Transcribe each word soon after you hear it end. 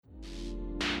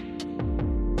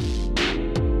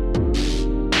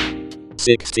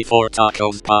64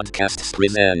 Tacos Podcasts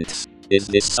presents Is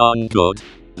This Song Good?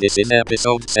 This is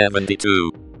episode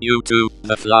 72. U2,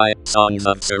 The Fly, Songs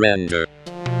of Surrender.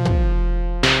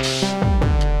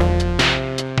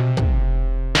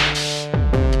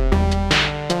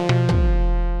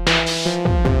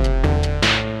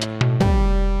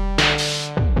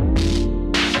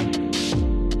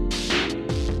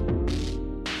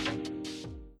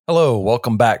 Hello,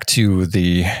 welcome back to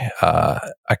the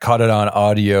I Caught It on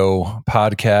Audio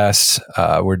podcast.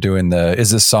 We're doing the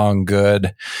Is This Song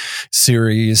Good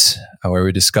series where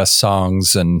we discuss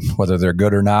songs and whether they're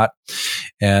good or not.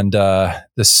 And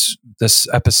this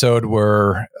episode,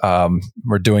 we're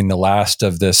doing the last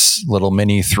of this little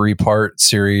mini 3-part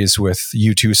series with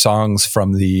U2 songs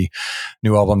from the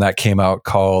new album that came out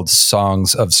called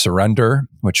Songs of Surrender,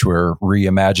 which were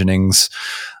reimaginings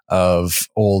of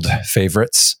old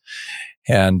favorites.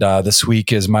 And this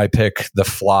week is my pick, The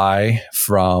Fly,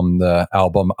 from the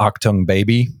album Achtung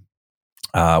Baby,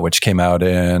 which came out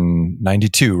in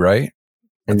 92, right?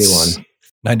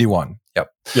 91.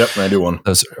 Yep, 91.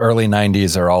 Those early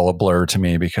 90s are all a blur to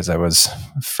me because I was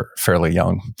fairly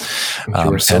young.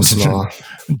 You were so small.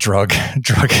 Drug.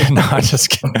 No, I'm just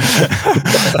kidding.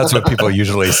 That's what people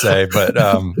usually say, but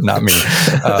not me.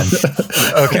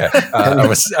 Okay. I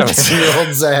was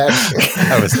 10-year-old Zach.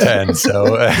 I was 10,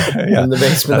 so yeah. In the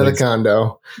basement of the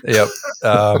condo. Yep.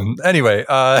 Anyway,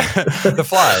 The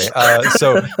Fly.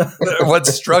 So what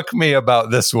struck me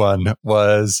about this one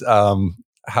was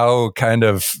how kind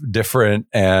of different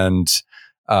and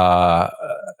I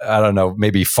don't know,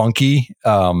 maybe funky.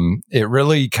 It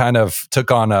really kind of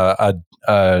took on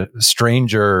a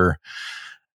stranger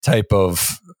type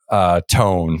of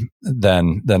tone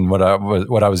than what I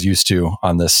was used to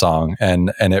on this song,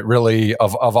 and it really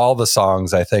of all the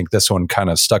songs, I think this one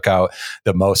kind of stuck out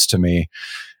the most to me.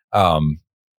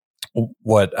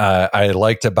 What I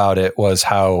liked about it was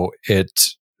how it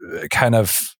kind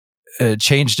of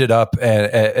changed it up, and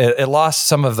it lost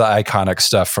some of the iconic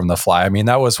stuff from The Fly. I mean,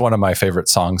 that was one of my favorite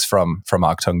songs from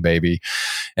Achtung Baby,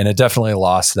 and it definitely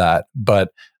lost that.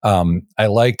 But I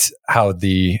liked how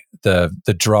the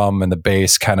drum and the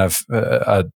bass kind of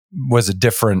was a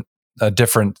different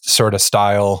sort of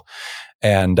style,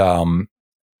 and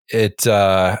it.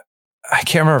 I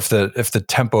can't remember if the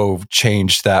tempo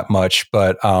changed that much,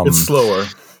 but it's slower.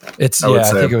 I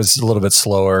think it was a little bit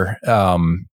slower.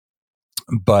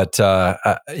 But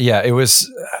it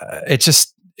was. It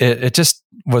just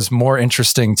was more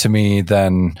interesting to me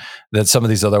than some of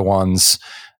these other ones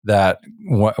that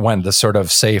went the sort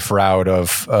of safe route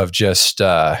of just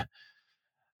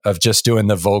doing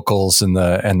the vocals and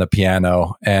the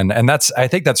piano, and I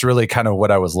think that's really kind of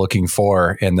what I was looking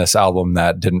for in this album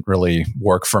that didn't really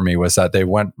work for me, was that they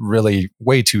went really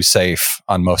way too safe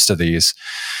on most of these,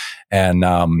 and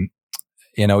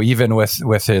even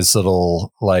with his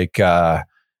little like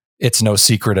it's no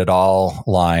secret at all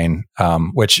line,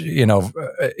 which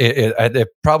it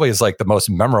probably is like the most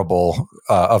memorable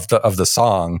of the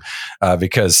song,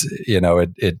 because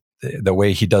it the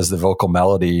way he does the vocal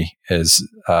melody is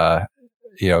kind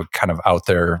of out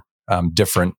there,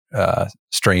 different,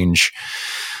 strange,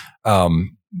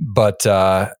 but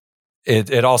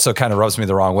it also kind of rubs me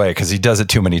the wrong way because he does it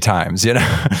too many times,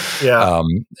 Yeah.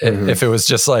 If it was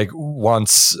just like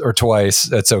once or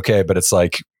twice, it's okay, but it's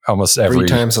like almost every 3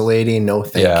 times a lady. No,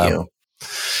 thank you.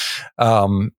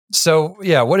 So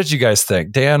yeah, what did you guys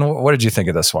think? Dan, what did you think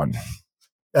of this one?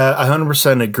 I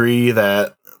 100% agree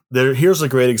that here's a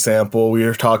great example. We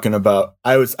were talking about,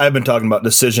 I've been talking about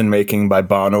Decision Making by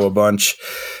Bono a bunch.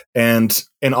 And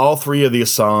in all 3 of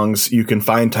these songs, you can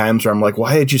find times where I'm like,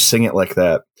 why did you sing it like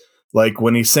that? Like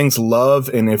when he sings Love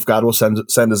and If God Will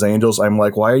Send His Angels, I'm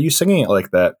like, why are you singing it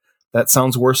like that? That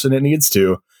sounds worse than it needs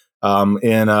to.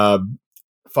 In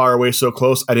Far Away So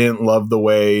Close, I didn't love the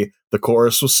way the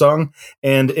chorus was sung.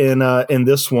 And in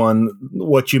this one,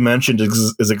 what you mentioned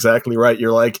is exactly right.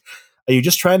 You're like, are you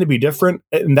just trying to be different?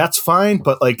 And that's fine,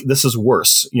 but like this is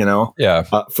worse, Yeah.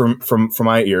 From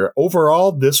my ear.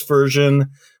 Overall, this version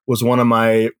was one of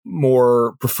my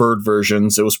more preferred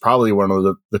versions. It was probably one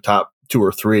of the top 2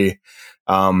 or 3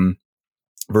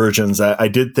 versions. I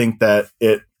did think that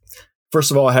it,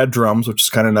 first of all, it had drums, which is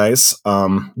kind of nice.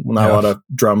 Not a lot of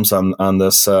drums on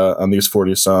these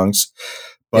 40 songs.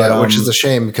 But, which is a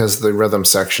shame because the rhythm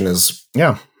section is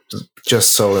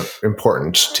just so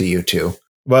important to U2.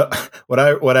 But what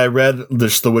I read,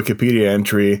 just the Wikipedia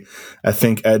entry, I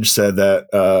think Edge said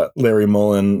that Larry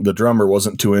Mullen, the drummer,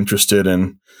 wasn't too interested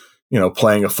in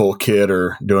playing a full kit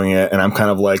or doing it. And I'm kind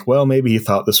of like, well, maybe he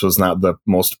thought this was not the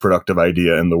most productive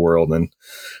idea in the world and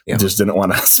just didn't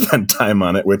want to spend time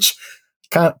on it, which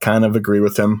kind of agree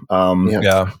with him.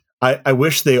 Yeah. I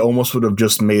wish they almost would have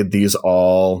just made these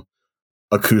all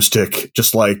acoustic,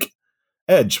 just like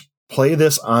Edge. Play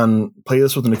this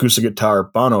with an acoustic guitar.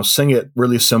 Bono, sing it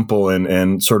really simple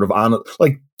and sort of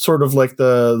like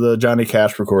the Johnny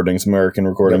Cash recordings, American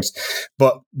recordings. Yep.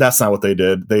 But that's not what they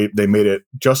did. They made it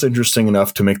just interesting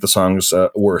enough to make the songs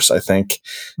worse, I think.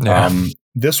 Yeah.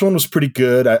 This one was pretty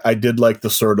good. I did like the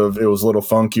sort of, it was a little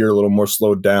funkier, a little more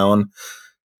slowed down.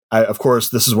 Of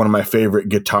course, this is one of my favorite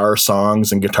guitar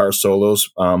songs and guitar solos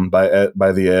by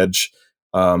the Edge.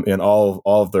 In all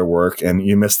of their work, and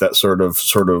you miss that sort of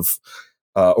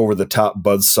over the top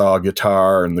buzzsaw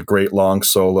guitar and the great long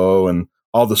solo and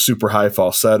all the super high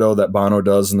falsetto that Bono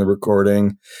does in the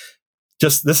recording.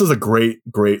 Just this is a great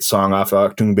song off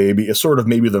Achtung Baby. It's sort of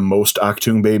maybe the most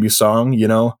Achtung Baby song, you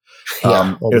know.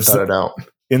 Yeah, without a doubt.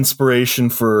 Inspiration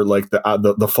for like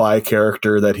the Fly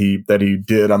character that he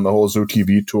did on the whole Zoo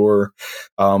TV tour.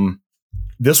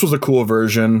 This was a cool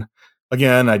version.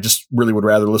 Again, I just really would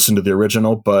rather listen to the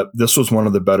original, but this was one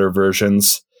of the better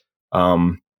versions.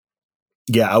 I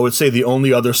would say the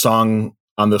only other song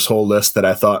on this whole list that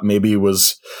I thought maybe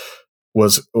was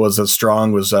as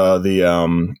strong was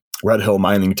the Red Hill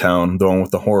Mining Town, the one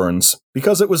with the horns,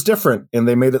 because it was different and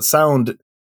they made it sound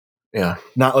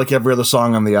not like every other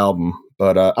song on the album.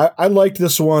 But I liked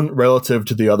this one relative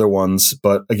to the other ones.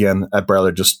 But again, I'd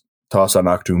rather just toss on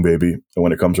Achtung Baby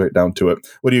when it comes right down to it.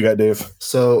 What do you got, Dave?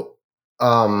 So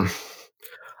I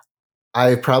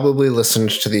probably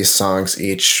listened to these songs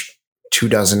each 3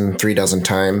 dozen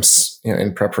times,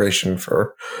 in preparation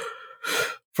for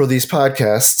these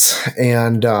podcasts.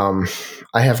 And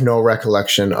I have no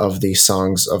recollection of the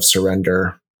Songs of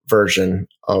Surrender version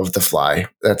of The Fly.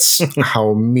 That's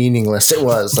how meaningless it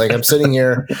was. Like, I'm sitting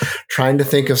here trying to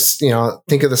think of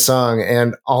the song,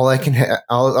 and all I can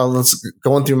all that's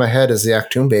going through my head is the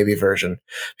Achtung Baby version,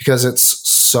 because it's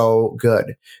so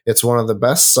good. It's one of the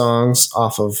best songs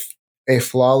off of a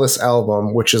flawless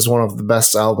album, which is one of the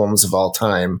best albums of all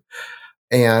time.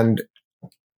 And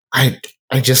I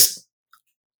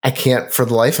can't for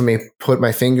the life of me put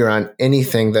my finger on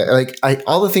anything that, like,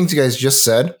 all the things you guys just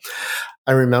said.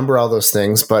 I remember all those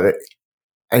things, but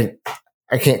I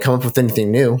can't come up with anything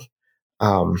new.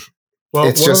 Well,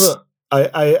 it's just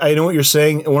I know what you're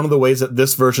saying. One of the ways that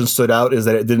this version stood out is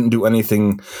that it didn't do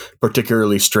anything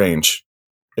particularly strange.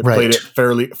 It played it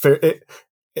fairly fair.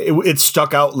 It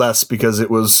stuck out less because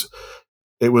it was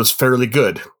fairly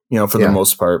good, for the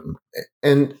most part.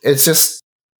 And it's just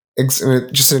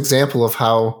an example of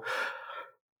how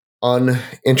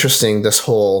uninteresting this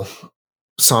whole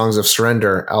Songs of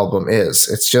Surrender album is.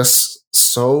 It's just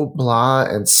so blah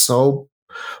and so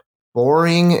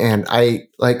boring, and I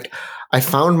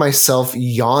found myself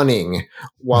yawning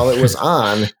while it was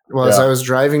on as I was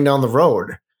driving down the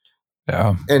road.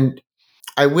 Yeah. And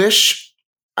I wish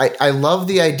I love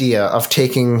the idea of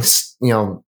taking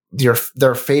their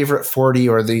favorite 40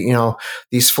 or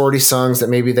these 40 songs that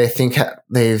maybe they think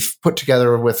they've put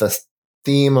together with a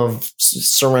theme of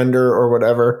surrender or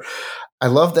whatever. I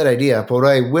love that idea, but what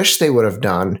I wish they would have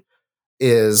done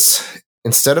is,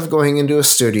 instead of going into a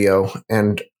studio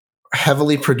and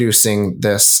heavily producing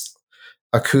this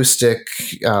acoustic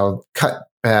cut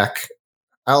back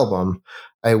album,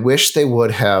 I wish they would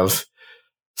have,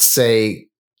 say,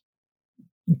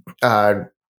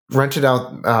 rented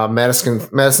out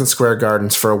Madison Square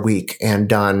Gardens for a week and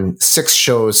done 6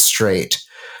 shows straight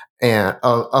and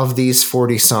of these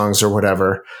 40 songs or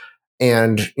whatever.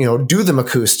 And, do them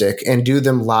acoustic and do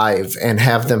them live and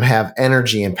have them have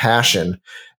energy and passion,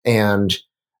 and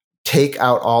take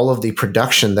out all of the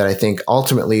production that I think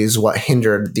ultimately is what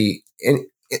hindered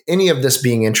any of this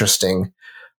being interesting.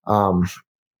 And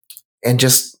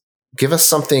just give us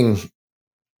something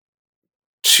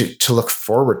to look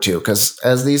forward to. Because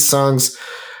as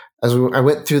I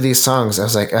went through these songs, I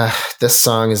was like, this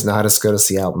song is not as good as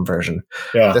the album version.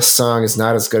 Yeah. This song is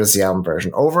not as good as the album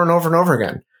version, over and over and over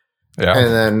again. Yeah. And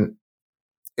then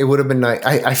it would have been nice.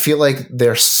 I feel like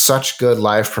they're such good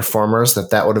live performers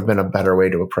that would have been a better way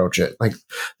to approach it. Like,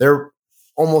 they're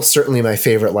almost certainly my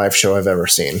favorite live show I've ever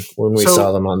seen when we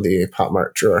saw them on the Pop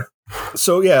Mart tour.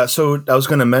 So I was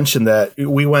going to mention that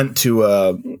we went to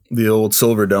the old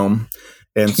Silver Dome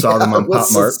and saw them on Pop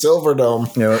Mart. Silver Dome,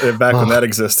 back when that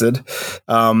existed.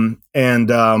 And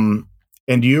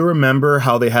do you remember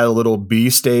how they had a little B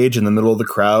stage in the middle of the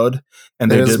crowd?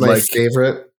 And they did my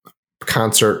favorite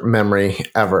concert memory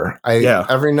ever.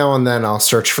 Every now and then I'll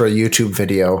search for a YouTube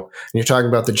video, and you're talking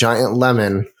about the giant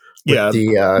lemon.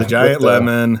 The giant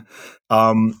lemon.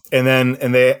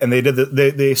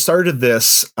 They started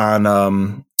this on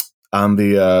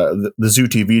the Zoo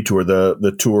TV tour,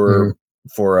 the tour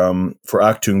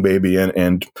Achtung Baby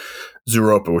and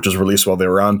Zooropa, which was released while they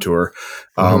were on tour.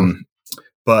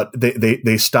 But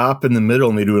they stop in the middle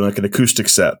and they do like an acoustic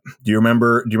set. Do you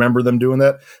remember them doing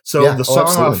that? So the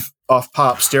song off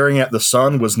Pop, Staring at the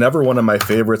Sun, was never one of my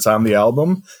favorites on the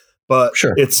album, but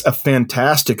it's a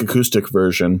fantastic acoustic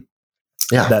version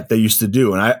that they used to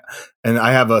do. And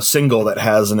I have a single that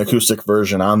has an acoustic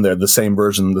version on there, the same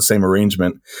version, the same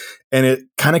arrangement, and it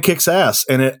kind of kicks ass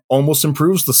and it almost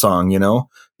improves the song.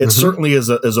 It certainly is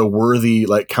a worthy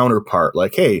like counterpart.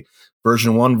 Like, hey,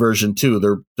 version 1, version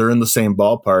 2, they're in the same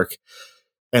ballpark.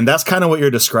 And that's kind of what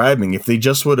you're describing. If they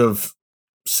just would have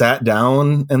sat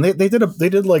down and they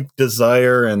did like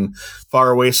Desire and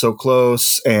Far Away So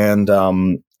Close and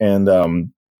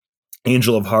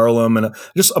Angel of Harlem and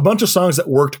just a bunch of songs that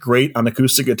worked great on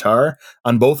acoustic guitar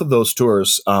on both of those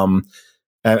tours. And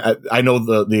I know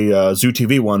the Zoo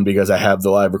TV one because I have the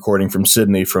live recording from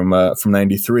Sydney from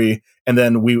 '93. And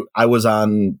then we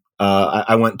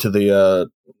went to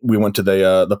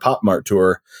the Pop Mart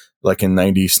tour like in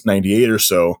 98 or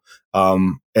so.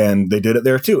 And they did it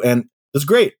there too. And it was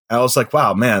great. I was like,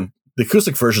 wow, man, the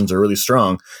acoustic versions are really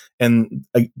strong. And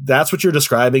that's what you're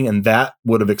describing. And that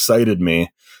would have excited me.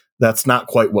 That's not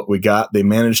quite what we got. They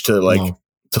managed to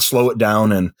to slow it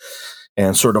down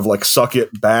and sort of like suck it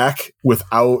back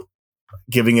without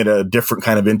giving it a different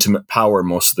kind of intimate power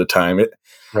most of the time.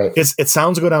 It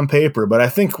sounds good on paper, but I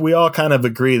think we all kind of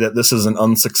agree that this is an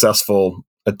unsuccessful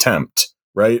attempt,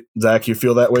 right? Zach, you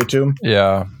feel that way too?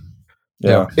 Yeah.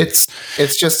 It's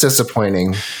just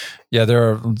disappointing. Yeah, there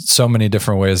are so many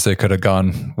different ways they could have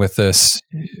gone with this.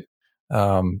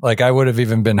 Like I would have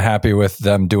even been happy with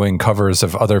them doing covers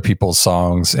of other people's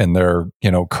songs in their,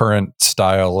 current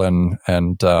style and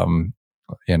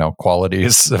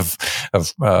qualities of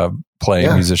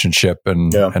playing musicianship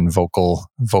and vocal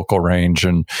range.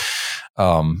 And,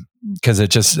 cause it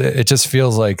just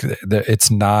feels like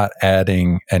it's not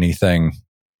adding anything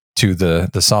to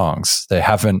the songs. They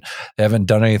haven't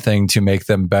done anything to make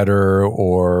them better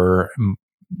or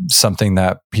something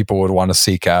that people would want to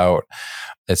seek out.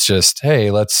 It's just,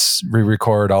 hey, let's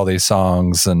re-record all these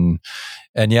songs. And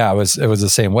yeah, it was the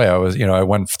same way. I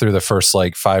went through the first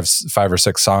like five or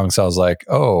six songs. I was like,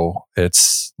 oh,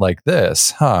 it's like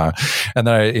this, huh? And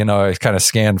then I kind of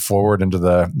scanned forward into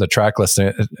the track list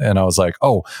and I was like,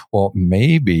 oh, well,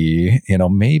 maybe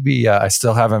I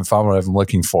still haven't found what I'm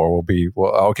looking for.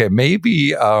 Okay,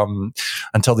 maybe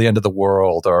Until the End of the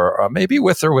World or maybe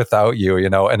With or Without You,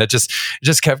 and it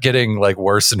just kept getting like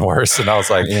worse and worse. And I was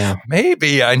like,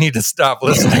 maybe I need to stop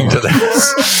listening to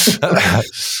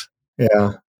this.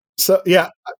 Yeah. So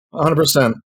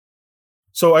 100%.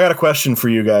 So I got a question for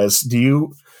you guys.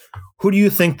 Who do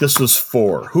you think this was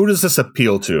for? Who does this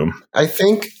appeal to? I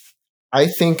think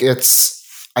it's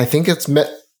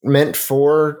meant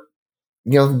for,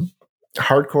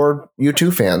 hardcore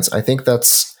U2 fans. I think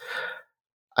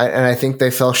I think they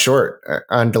fell short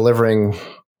on delivering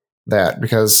that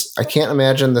because I can't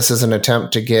imagine this is an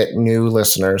attempt to get new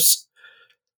listeners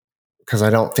because I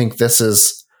don't think this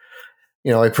is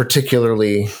a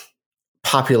particularly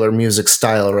popular music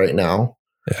style right now.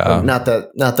 Yeah. Not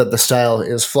that the style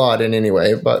is flawed in any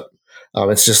way, but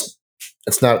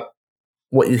it's not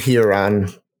what you hear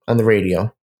on the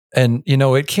radio. And,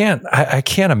 I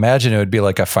can't imagine it would be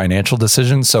like a financial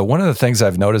decision. So one of the things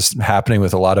I've noticed happening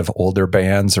with a lot of older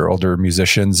bands or older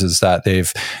musicians is that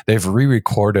they've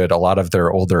re-recorded a lot of their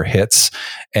older hits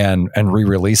and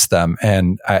re-released them.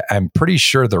 And I'm pretty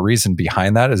sure the reason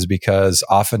behind that is because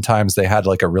oftentimes they had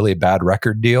like a really bad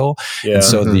record deal. Yeah. And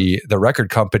so the record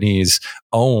companies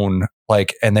own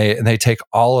and they take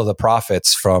all of the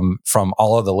profits from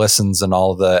all of the listens and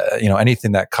all of the,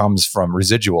 anything that comes from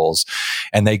residuals,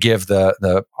 and they give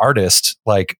the artist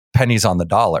like pennies on the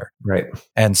dollar. Right.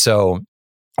 And so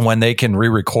when they can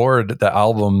re-record the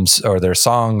albums or their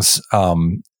songs,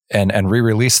 and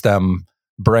re-release them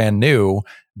brand new,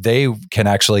 they can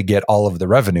actually get all of the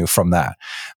revenue from that.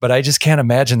 But I just can't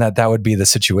imagine that would be the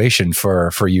situation for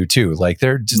U2. Like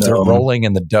they're rolling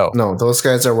in the dough. No, those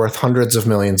guys are worth hundreds of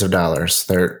millions of dollars.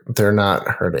 They're not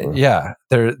hurting. Yeah.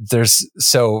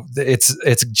 So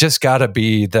it's just got to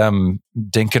be them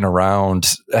dinking around,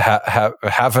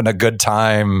 having a good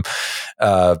time,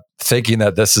 thinking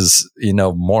that this is,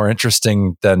 more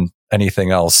interesting than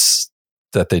anything else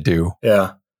that they do.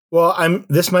 Yeah. Well,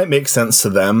 this might make sense to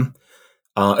them.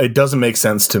 It doesn't make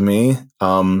sense to me.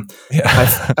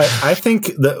 I think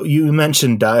that you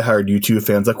mentioned diehard U2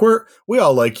 fans. Like we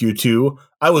all like U2.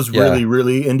 I was really,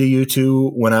 really into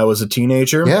U2 when I was a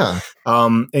teenager. Yeah.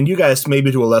 And you guys,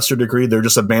 maybe to a lesser degree, they're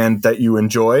just a band that you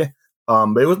enjoy.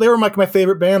 They were like my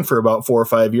favorite band for about 4 or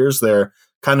 5 years there.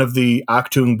 kind of the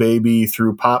Achtung Baby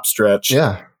through pop stretch.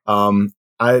 Yeah.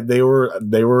 They were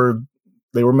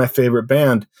my favorite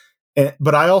band.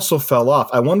 But I also fell off.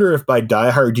 I wonder if by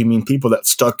Die Hard you mean people that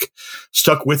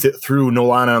stuck with it through No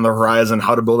Line on the Horizon,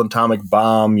 How to Build an Atomic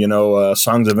Bomb,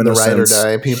 Songs of Innocence. The Ride or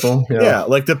Die people. Yeah,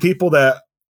 like the people that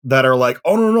are like,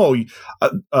 oh no,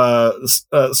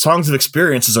 Songs of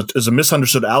Experience is a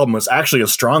misunderstood album. It's actually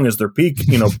as strong as their peak.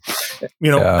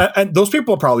 And those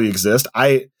people probably exist.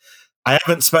 I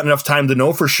haven't spent enough time to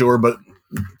know for sure, but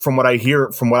from what I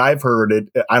hear, from what I've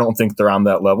heard, I don't think they're on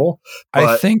that level. But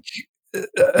I think.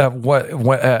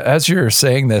 As you're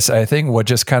saying this, I think what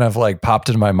just kind of like popped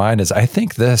into my mind is I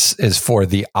think this is for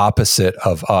the opposite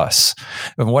of us.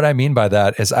 And what I mean by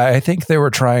that is I think they're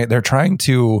trying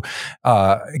to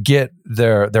get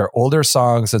their older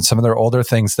songs and some of their older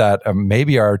things that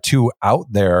maybe are too out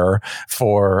there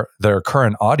for their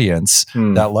current audience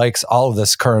that likes all of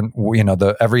this current,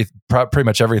 pretty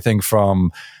much everything from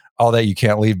All That You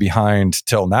Can't Leave Behind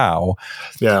till now,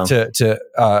 to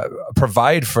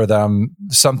provide for them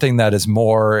something that is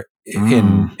more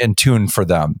in tune for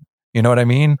them. You know what I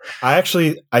mean? I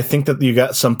think that you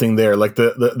got something there, like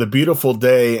the Beautiful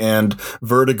Day and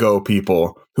Vertigo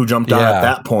people who jumped on at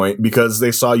that point because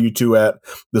they saw you two at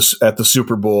the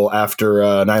Super Bowl after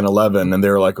 9/11, and they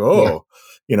were like,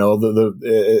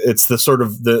 it's the sort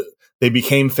of they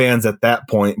became fans at that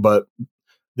point, but.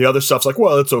 The other stuff's like,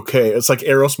 well, it's okay. It's like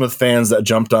Aerosmith fans that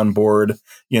jumped on board,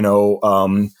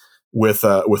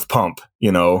 with Pump,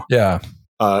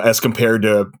 as compared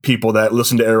to people that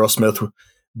listened to Aerosmith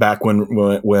back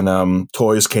when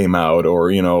Toys came out, or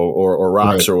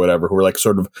Rocks or whatever, who were like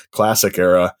sort of classic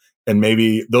era. And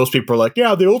maybe those people are like,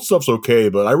 yeah, the old stuff's okay,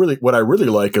 but what I really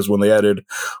like is when they added,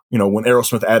 when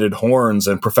Aerosmith added horns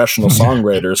and professional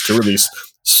songwriters to really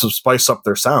spice up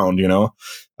their sound,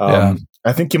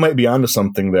 I think you might be onto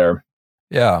something there.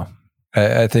 Yeah.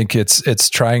 I think it's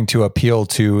trying to appeal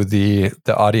to the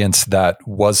audience that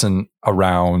wasn't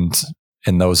around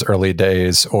in those early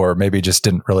days, or maybe just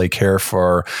didn't really care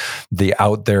for the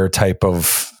out there type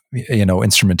of,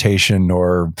 instrumentation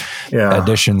or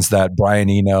additions that Brian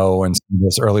Eno and some of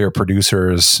those earlier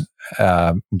producers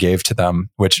gave to them,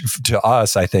 which to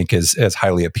us, I think is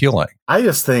highly appealing. I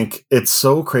just think it's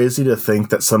so crazy to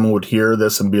think that someone would hear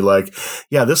this and be like,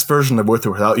 yeah, this version of With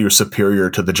or Without You is superior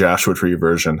to the Joshua Tree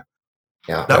version.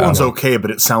 Yeah, that one's okay,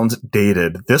 but it sounds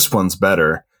dated. This one's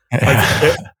better.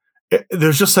 Like,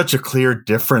 there's just such a clear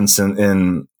difference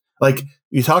in like,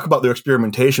 you talk about their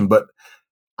experimentation, but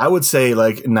I would say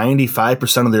like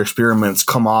 95% of their experiments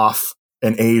come off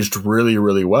and aged really,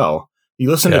 really well. You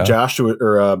listen to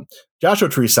Joshua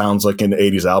Tree sounds like an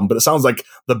 80s album, but it sounds like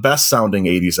the best sounding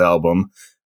 80s album.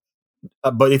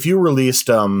 But if you released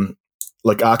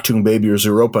like Achtung Baby or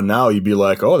Zeropa now, you'd be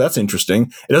like, oh, that's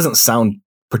interesting. It doesn't sound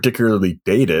particularly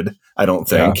dated, I don't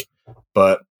think,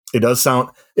 but it does sound,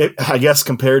 I guess,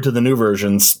 compared to the new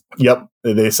versions. Yep.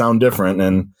 They sound different.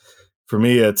 And for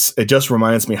me, it just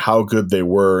reminds me how good they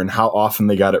were and how often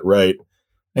they got it right.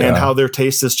 And how their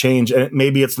taste has changed. And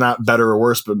maybe it's not better or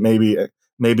worse, but maybe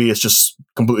it's just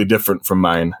completely different from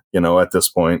mine, at this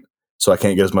point. So I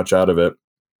can't get as much out of it.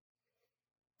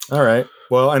 All right.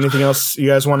 Well, anything else you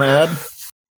guys want to add?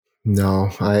 No,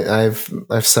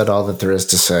 I've said all that there is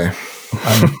to say.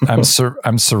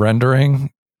 I'm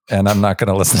surrendering, and I'm not going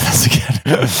to listen to this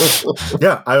again.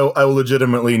 Yeah, I will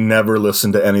legitimately never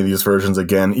listen to any of these versions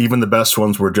again. Even the best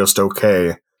ones were just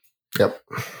okay. Yep.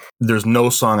 There's no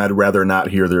song I'd rather not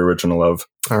hear the original of.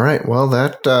 All right. Well,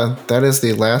 that is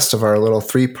the last of our little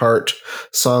 3-part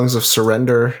Songs of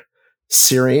Surrender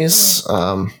series.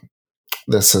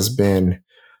 This has been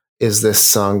Is This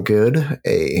Song Good?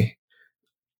 A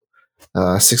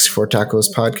 64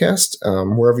 Tacos podcast.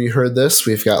 Wherever you heard this,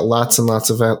 we've got lots and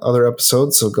lots of other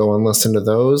episodes, so go and listen to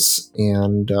those.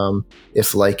 And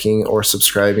if liking or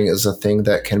subscribing is a thing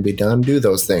that can be done, do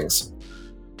those things.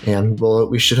 And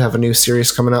we should have a new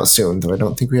series coming out soon, though I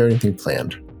don't think we have anything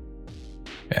planned.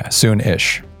 Yeah,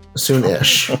 soon-ish.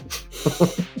 Soon-ish. All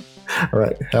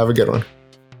right, have a good one.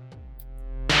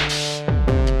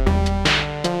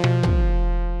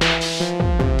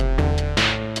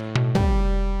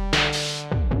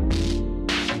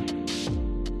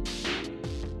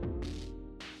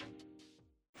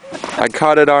 I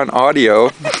caught it on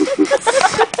audio.